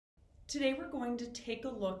Today we're going to take a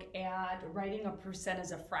look at writing a percent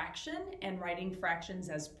as a fraction and writing fractions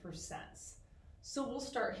as percents. So we'll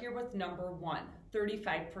start here with number 1,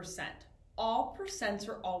 35%. All percents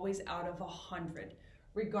are always out of 100,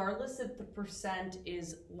 regardless if the percent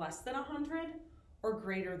is less than 100 or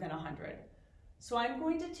greater than 100. So I'm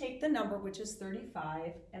going to take the number, which is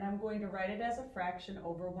 35, and I'm going to write it as a fraction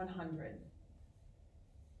over 100.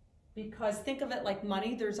 Because think of it like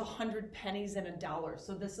money, there's 100 pennies in a dollar.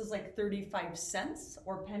 So this is like 35 cents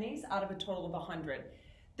or pennies out of a total of 100.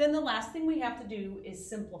 Then the last thing we have to do is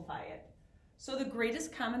simplify it. So the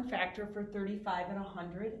greatest common factor for 35 and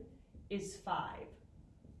 100 is 5.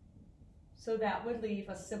 So that would leave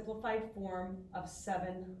a simplified form of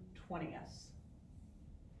 7/20ths.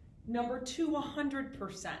 Number 2,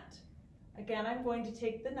 100%. Again, I'm going to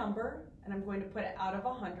take the number and I'm going to put it out of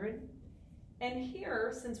 100. And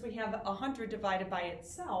here, since we have 100 divided by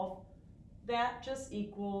itself, that just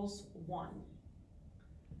equals 1.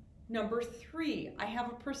 Number 3, I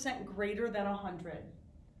have a percent greater than 100.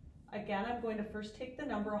 Again, I'm going to first take the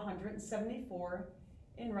number 174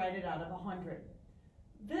 and write it out of 100.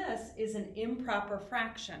 This is an improper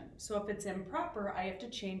fraction, so if it's improper, I have to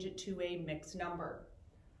change it to a mixed number.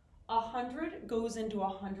 100 goes into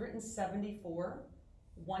 174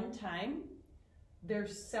 one time.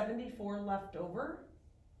 There's 74 left over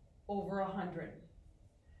 100.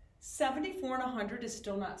 74 and 100 is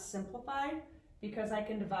still not simplified because I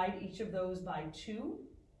can divide each of those by 2.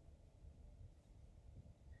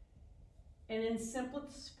 And in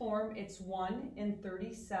simplest form, it's 1 in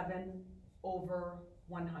 37 over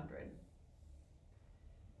 100.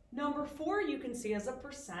 Number 4 you can see as a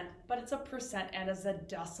percent, but it's a percent and as a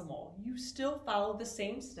decimal. You still follow the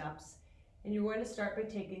same steps. And you're going to start by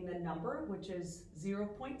taking the number, which is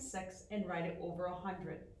 0.6, and write it over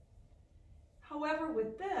 100. However,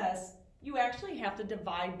 with this, you actually have to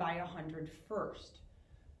divide by 100 first.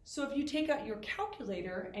 So if you take out your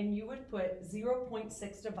calculator and you would put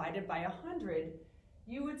 0.6 divided by 100,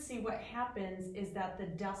 you would see what happens is that the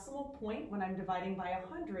decimal point, when I'm dividing by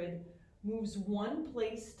 100, moves one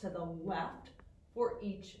place to the left for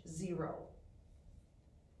each 0.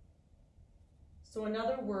 So in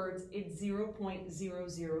other words, it's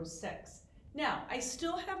 0.006. Now, I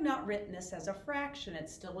still have not written this as a fraction,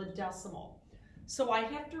 it's still a decimal. So I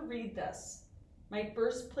have to read this. My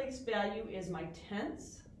first place value is my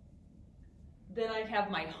tenths, then I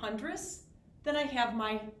have my hundredths, then I have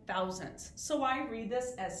my thousandths. So I read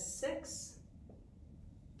this as 6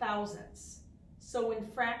 thousandths. So in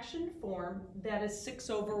fraction form, that is 6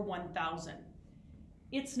 over 1,000.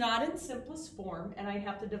 It's not in simplest form, and I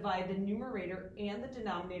have to divide the numerator and the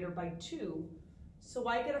denominator by 2. So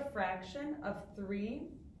I get a fraction of 3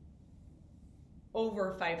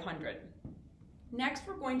 over 500. Next,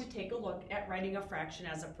 we're going to take a look at writing a fraction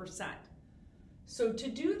as a percent. So to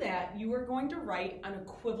do that, you are going to write an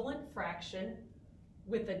equivalent fraction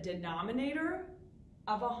with a denominator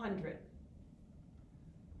of 100.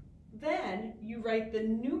 Then you write the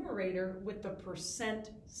numerator with the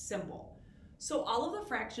percent symbol. So all of the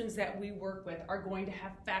fractions that we work with are going to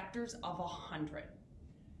have factors of 100.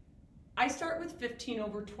 I start with 15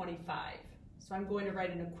 over 25. So I'm going to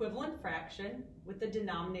write an equivalent fraction with the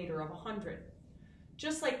denominator of 100.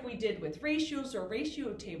 Just like we did with ratios or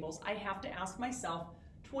ratio tables, I have to ask myself,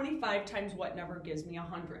 25 times what number gives me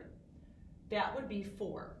 100? That would be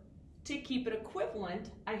 4. To keep it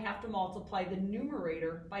equivalent, I have to multiply the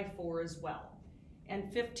numerator by 4 as well.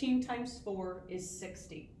 And 15 times 4 is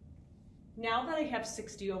 60. Now that I have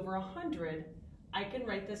 60 over 100, I can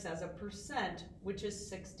write this as a percent, which is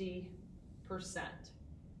 60%.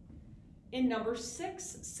 In number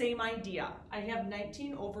 6, same idea. I have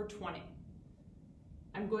 19 over 20.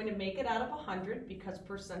 I'm going to make it out of 100 because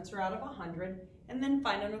percents are out of 100, and then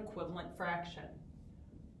find an equivalent fraction.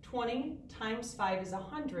 20 times 5 is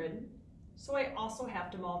 100, so I also have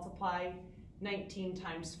to multiply 19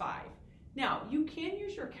 times 5. Now, you can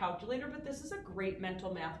use your calculator, but this is a great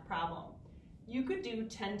mental math problem. You could do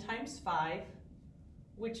 10 times 5,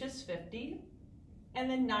 which is 50, and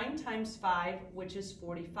then 9 times 5, which is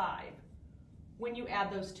 45. When you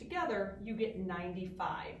add those together, you get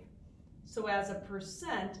 95. So as a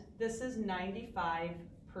percent, this is 95%.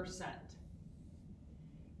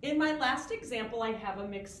 In my last example, I have a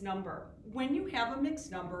mixed number. When you have a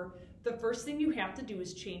mixed number, the first thing you have to do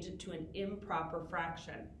is change it to an improper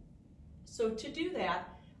fraction. So to do that,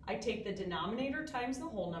 I take the denominator times the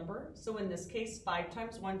whole number, so in this case 5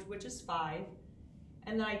 times 1, which is 5,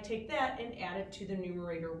 and then I take that and add it to the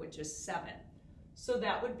numerator, which is 7. So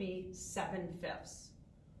that would be 7/5.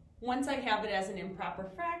 Once I have it as an improper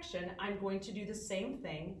fraction, I'm going to do the same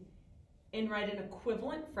thing and write an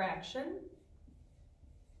equivalent fraction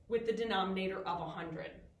with the denominator of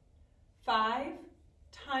 100. 5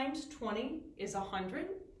 times 20 is 100,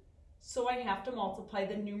 so I have to multiply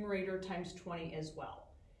the numerator times 20 as well.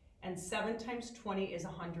 And 7 times 20 is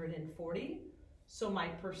 140, so my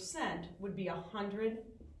percent would be 140%.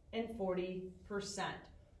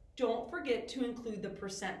 Don't forget to include the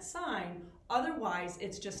percent sign, otherwise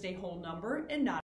it's just a whole number and not